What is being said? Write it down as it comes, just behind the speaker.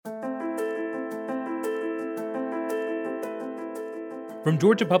From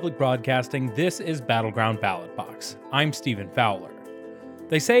Georgia Public Broadcasting, this is Battleground Ballot Box. I'm Stephen Fowler.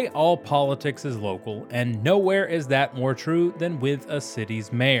 They say all politics is local, and nowhere is that more true than with a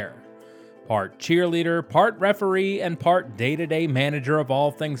city's mayor. Part cheerleader, part referee, and part day-to-day manager of all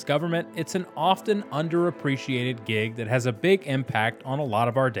things government, it's an often underappreciated gig that has a big impact on a lot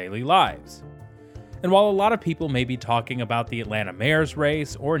of our daily lives. And while a lot of people may be talking about the Atlanta mayor's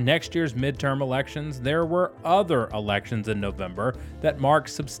race or next year's midterm elections, there were other elections in November that marked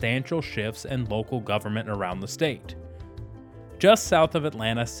substantial shifts in local government around the state. Just south of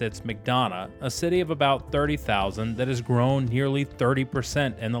Atlanta sits McDonough, a city of about 30,000 that has grown nearly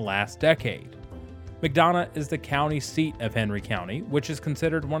 30% in the last decade. McDonough is the county seat of Henry County, which is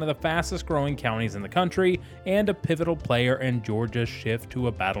considered one of the fastest growing counties in the country and a pivotal player in Georgia's shift to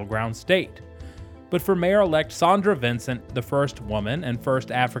a battleground state. But for Mayor-elect Saundra Vincent, the first woman and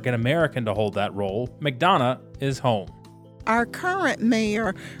first African American to hold that role, McDonough is home. Our current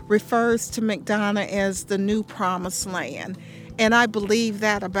mayor refers to McDonough as the new promised land, and I believe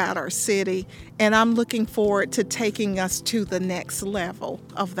that about our city, and I'm looking forward to taking us to the next level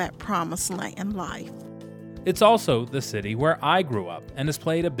of that promised land life. It's also the city where I grew up and has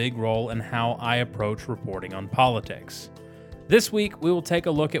played a big role in how I approach reporting on politics. This week, we will take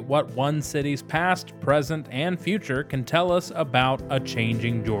a look at what one city's past, present, and future can tell us about a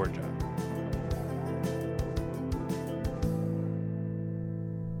changing Georgia.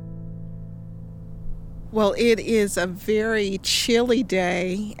 Well, it is a very chilly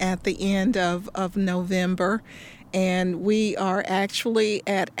day at the end of November, and we are actually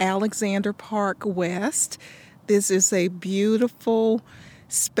at Alexander Park West. This is a beautiful,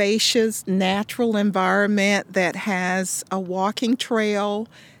 spacious, natural environment that has a walking trail,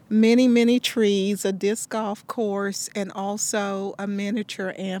 many trees, a disc golf course, and also a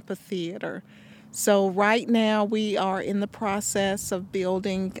miniature amphitheater. So right now we are in the process of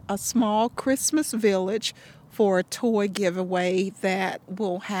building a small Christmas village for a toy giveaway that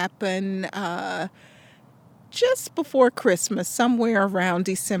will happen just before Christmas, somewhere around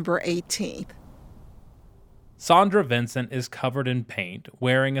December 18th. Saundra Vincent is covered in paint,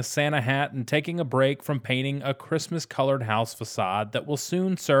 wearing a Santa hat and taking a break from painting a Christmas-colored house facade that will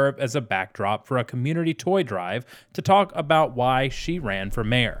soon serve as a backdrop for a community toy drive to talk about why she ran for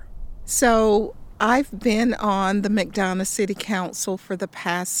mayor. So I've been on the McDonough City Council for the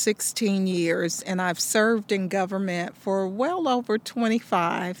past 16 years, and I've served in government for well over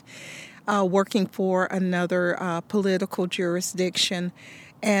 25, working for another political jurisdiction.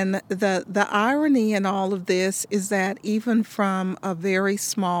 And the irony in all of this is that even from a very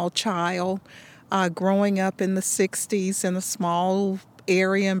small child, growing up in the 60s in a small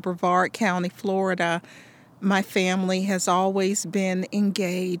area in Brevard County, Florida, my family has always been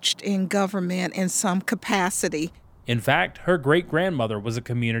engaged in government in some capacity. In fact, her great-grandmother was a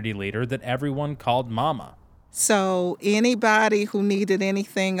community leader that everyone called Mama. So anybody who needed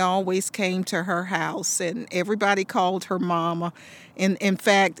anything always came to her house, and everybody called her Mama. And in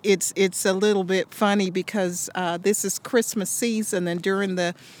fact, it's a little bit funny because this is Christmas season, and during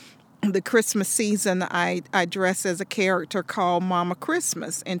the Christmas season, I dress as a character called Mama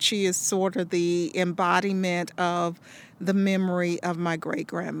Christmas, and she is sort of the embodiment of the memory of my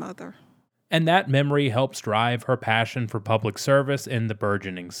great-grandmother. And that memory helps drive her passion for public service in the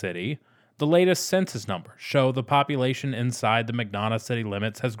burgeoning city. The latest census numbers show the population inside the McDonough city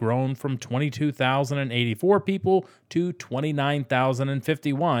limits has grown from 22,084 people to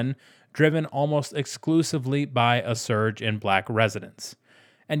 29,051, driven almost exclusively by a surge in black residents.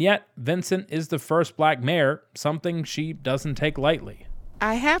 And yet, Vincent is the first black mayor, something she doesn't take lightly.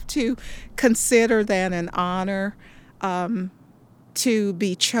 I have to consider that an honor to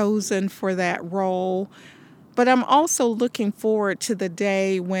be chosen for that role. But I'm also looking forward to the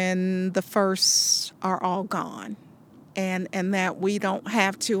day when the firsts are all gone and that we don't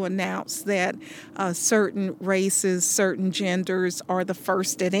have to announce that certain races, certain genders are the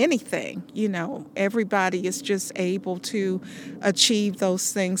first at anything. You know, everybody is just able to achieve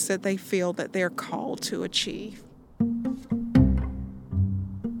those things that they feel that they're called to achieve.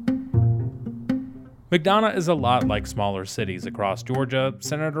 McDonough is a lot like smaller cities across Georgia,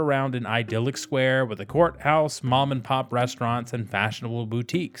 centered around an idyllic square with a courthouse, mom-and-pop restaurants, and fashionable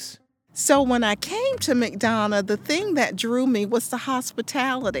boutiques. So when I came to McDonough, the thing that drew me was the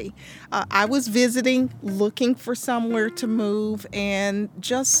hospitality. I was visiting, looking for somewhere to move, and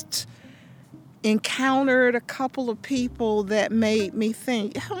just encountered a couple of people that made me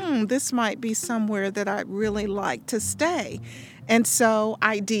think, this might be somewhere that I'd really like to stay. And so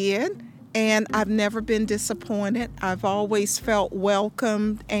I did. And I've never been disappointed. I've always felt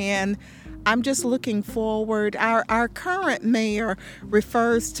welcomed, and I'm just looking forward. Our current mayor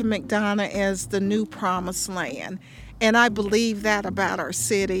refers to McDonough as the new promised land. And I believe that about our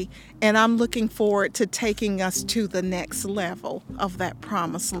city. And I'm looking forward to taking us to the next level of that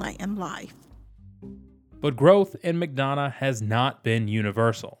promised land life. But growth in McDonough has not been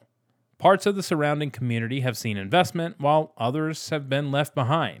universal. Parts of the surrounding community have seen investment, while others have been left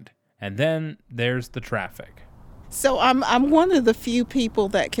behind. And then there's the traffic. So I'm one of the few people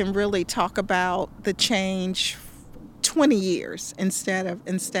that can really talk about the change 20 years instead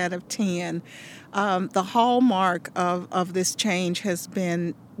of 10. The hallmark of this change has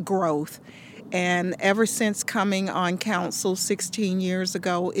been growth. And ever since coming on council 16 years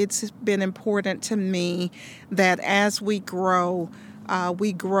ago, it's been important to me that as we grow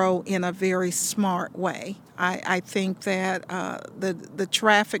in a very smart way. I think that the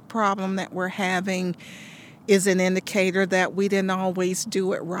traffic problem that we're having is an indicator that we didn't always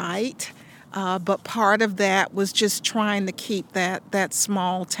do it right. But part of that was just trying to keep that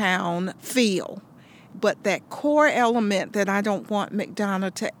small town feel. But that core element that I don't want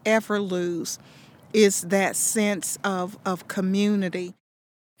McDonough to ever lose is that sense of community.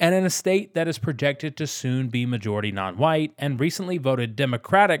 And in a state that is projected to soon be majority non-white and recently voted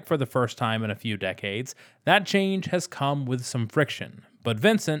Democratic for the first time in a few decades, that change has come with some friction. But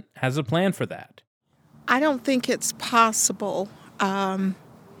Vincent has a plan for that. I don't think it's possible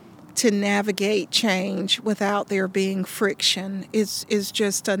to navigate change without there being friction. It's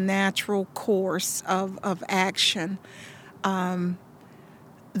just a natural course of action.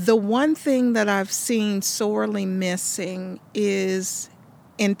 The one thing that I've seen sorely missing is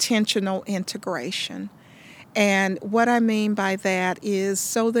intentional integration. And what I mean by that is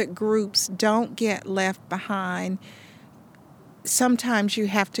so that groups don't get left behind, sometimes you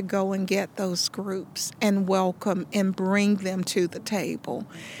have to go and get those groups and welcome and bring them to the table.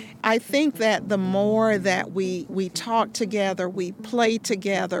 I think that the more that we talk together, we play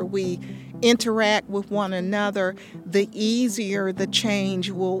together, we interact with one another, the easier the change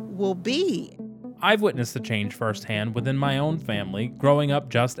will be. I've witnessed the change firsthand within my own family, growing up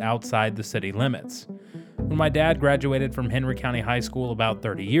just outside the city limits. When my dad graduated from Henry County High School about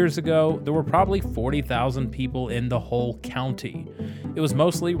 30 years ago, there were probably 40,000 people in the whole county. It was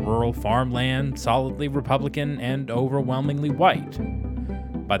mostly rural farmland, solidly Republican, and overwhelmingly white.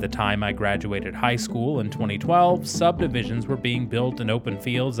 By the time I graduated high school in 2012, subdivisions were being built in open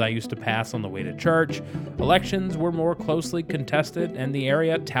fields I used to pass on the way to church, elections were more closely contested, and the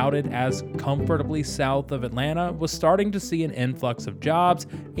area touted as comfortably south of Atlanta was starting to see an influx of jobs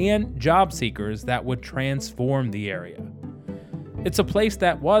and job seekers that would transform the area. It's a place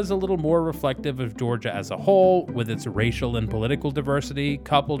that was a little more reflective of Georgia as a whole, with its racial and political diversity,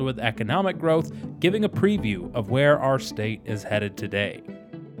 coupled with economic growth, giving a preview of where our state is headed today.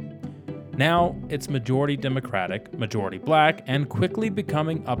 Now, it's majority Democratic, majority black, and quickly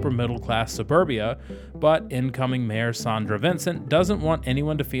becoming upper middle class suburbia, but incoming Mayor Sandra Vincent doesn't want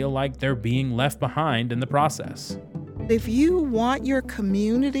anyone to feel like they're being left behind in the process. If you want your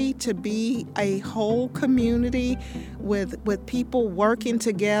community to be a whole community with people working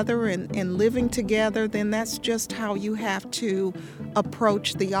together and living together, then that's just how you have to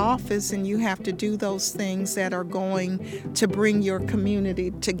approach the office, and you have to do those things that are going to bring your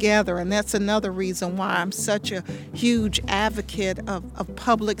community together. And that's another reason why I'm such a huge advocate of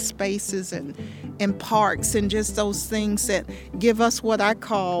public spaces and parks and just those things that give us what I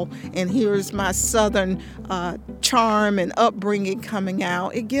call, and here's my southern charm and upbringing coming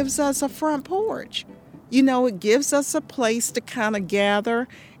out, it gives us a front porch. You know, it gives us a place to kind of gather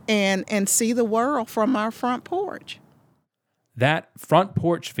and see the world from our front porch. That front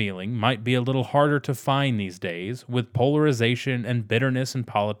porch feeling might be a little harder to find these days, with polarization and bitterness in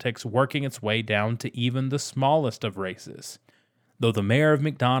politics working its way down to even the smallest of races. Though the mayor of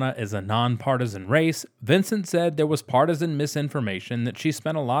McDonough is a nonpartisan race, Vincent said there was partisan misinformation that she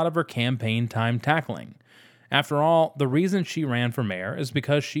spent a lot of her campaign time tackling. After all, the reason she ran for mayor is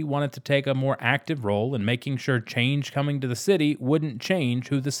because she wanted to take a more active role in making sure change coming to the city wouldn't change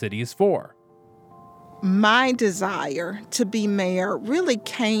who the city is for. My desire to be mayor really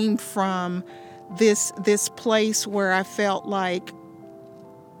came from this place where I felt like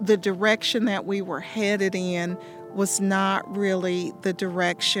the direction that we were headed in was not really the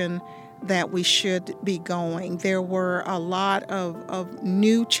direction that we should be going. There were a lot of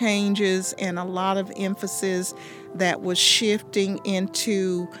new changes and a lot of emphasis that was shifting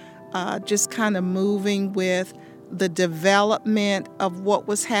into just kind of moving with the development of what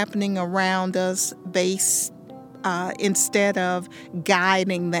was happening around us based instead of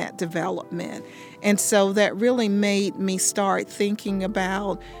guiding that development. And so that really made me start thinking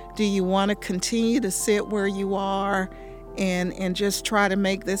about, do you want to continue to sit where you are and just try to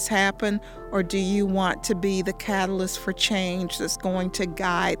make this happen, or do you want to be the catalyst for change that's going to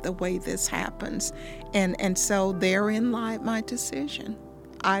guide the way this happens? And so therein lied my decision.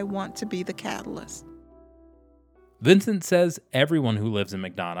 I want to be the catalyst. Vincent says everyone who lives in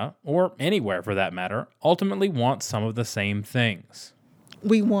McDonough, or anywhere for that matter, ultimately wants some of the same things.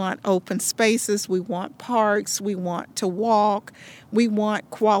 We want open spaces, we want parks, we want to walk, we want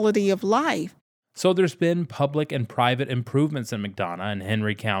quality of life. So there's been public and private improvements in McDonough and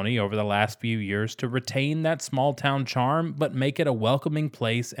Henry County over the last few years to retain that small town charm but make it a welcoming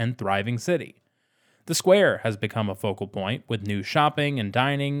place and thriving city. The square has become a focal point with new shopping and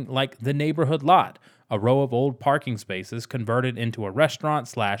dining like the Neighborhood Lot, a row of old parking spaces converted into a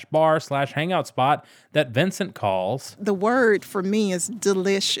restaurant/bar/hangout spot that Vincent calls... The word for me is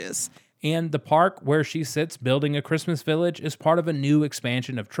delicious. And the park where she sits building a Christmas village is part of a new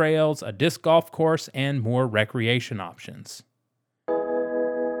expansion of trails, a disc golf course, and more recreation options.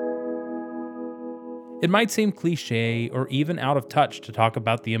 It might seem cliche or even out of touch to talk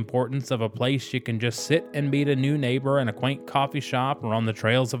about the importance of a place you can just sit and meet a new neighbor in a quaint coffee shop or on the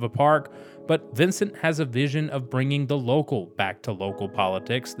trails of a park, but Vincent has a vision of bringing the local back to local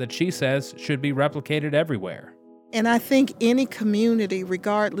politics that she says should be replicated everywhere. And I think any community,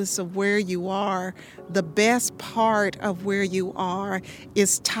 regardless of where you are, the best part of where you are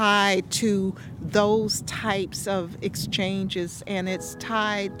is tied to those types of exchanges, and it's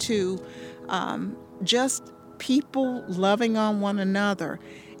tied to just people loving on one another.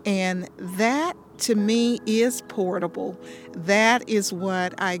 And that, to me, is portable. That is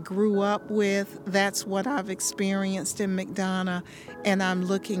what I grew up with. That's what I've experienced in McDonough. And I'm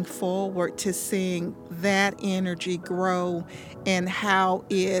looking forward to seeing that energy grow and how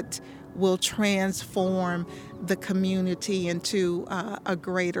it will transform the community into a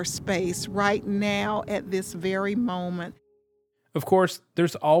greater space. Right now, at this very moment, of course,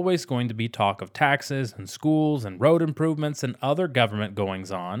 there's always going to be talk of taxes and schools and road improvements and other government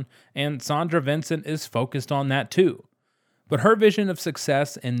goings-on, and Sandra Vincent is focused on that too. But her vision of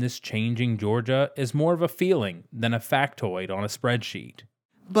success in this changing Georgia is more of a feeling than a factoid on a spreadsheet.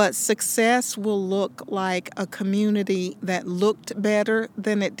 But success will look like a community that looked better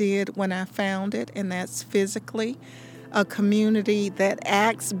than it did when I found it, and that's physically. A community that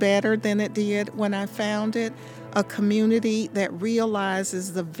acts better than it did when I found it. A community that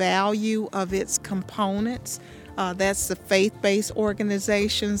realizes the value of its components. That's the faith-based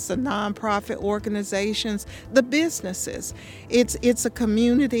organizations, the nonprofit organizations, the businesses. It's a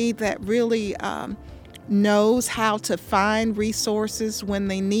community that really knows how to find resources when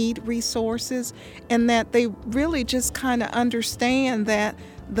they need resources, and that they really just kind of understand that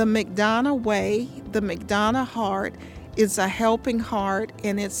the McDonough way, the McDonough heart, is a helping heart,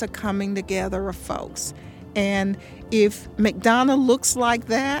 and it's a coming together of folks. And if McDonough looks like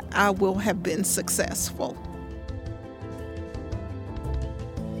that, I will have been successful.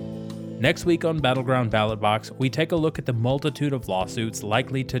 Next week on Battleground Ballot Box, we take a look at the multitude of lawsuits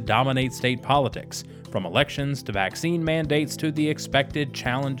likely to dominate state politics, from elections to vaccine mandates to the expected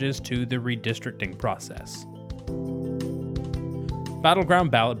challenges to the redistricting process. Battleground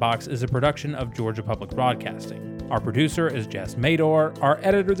Ballot Box is a production of Georgia Public Broadcasting. Our producer is Jess Mador. Our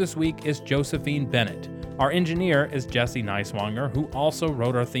editor this week is Josephine Bennett. Our engineer is Jesse Neiswanger, who also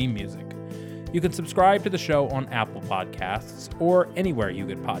wrote our theme music. You can subscribe to the show on Apple Podcasts or anywhere you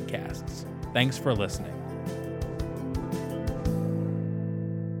get podcasts. Thanks for listening.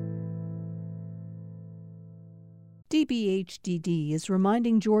 DBHDD is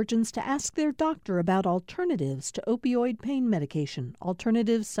reminding Georgians to ask their doctor about alternatives to opioid pain medication.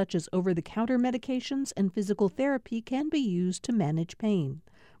 Alternatives such as over-the-counter medications and physical therapy can be used to manage pain.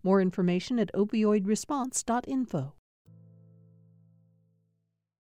 More information at opioidresponse.info.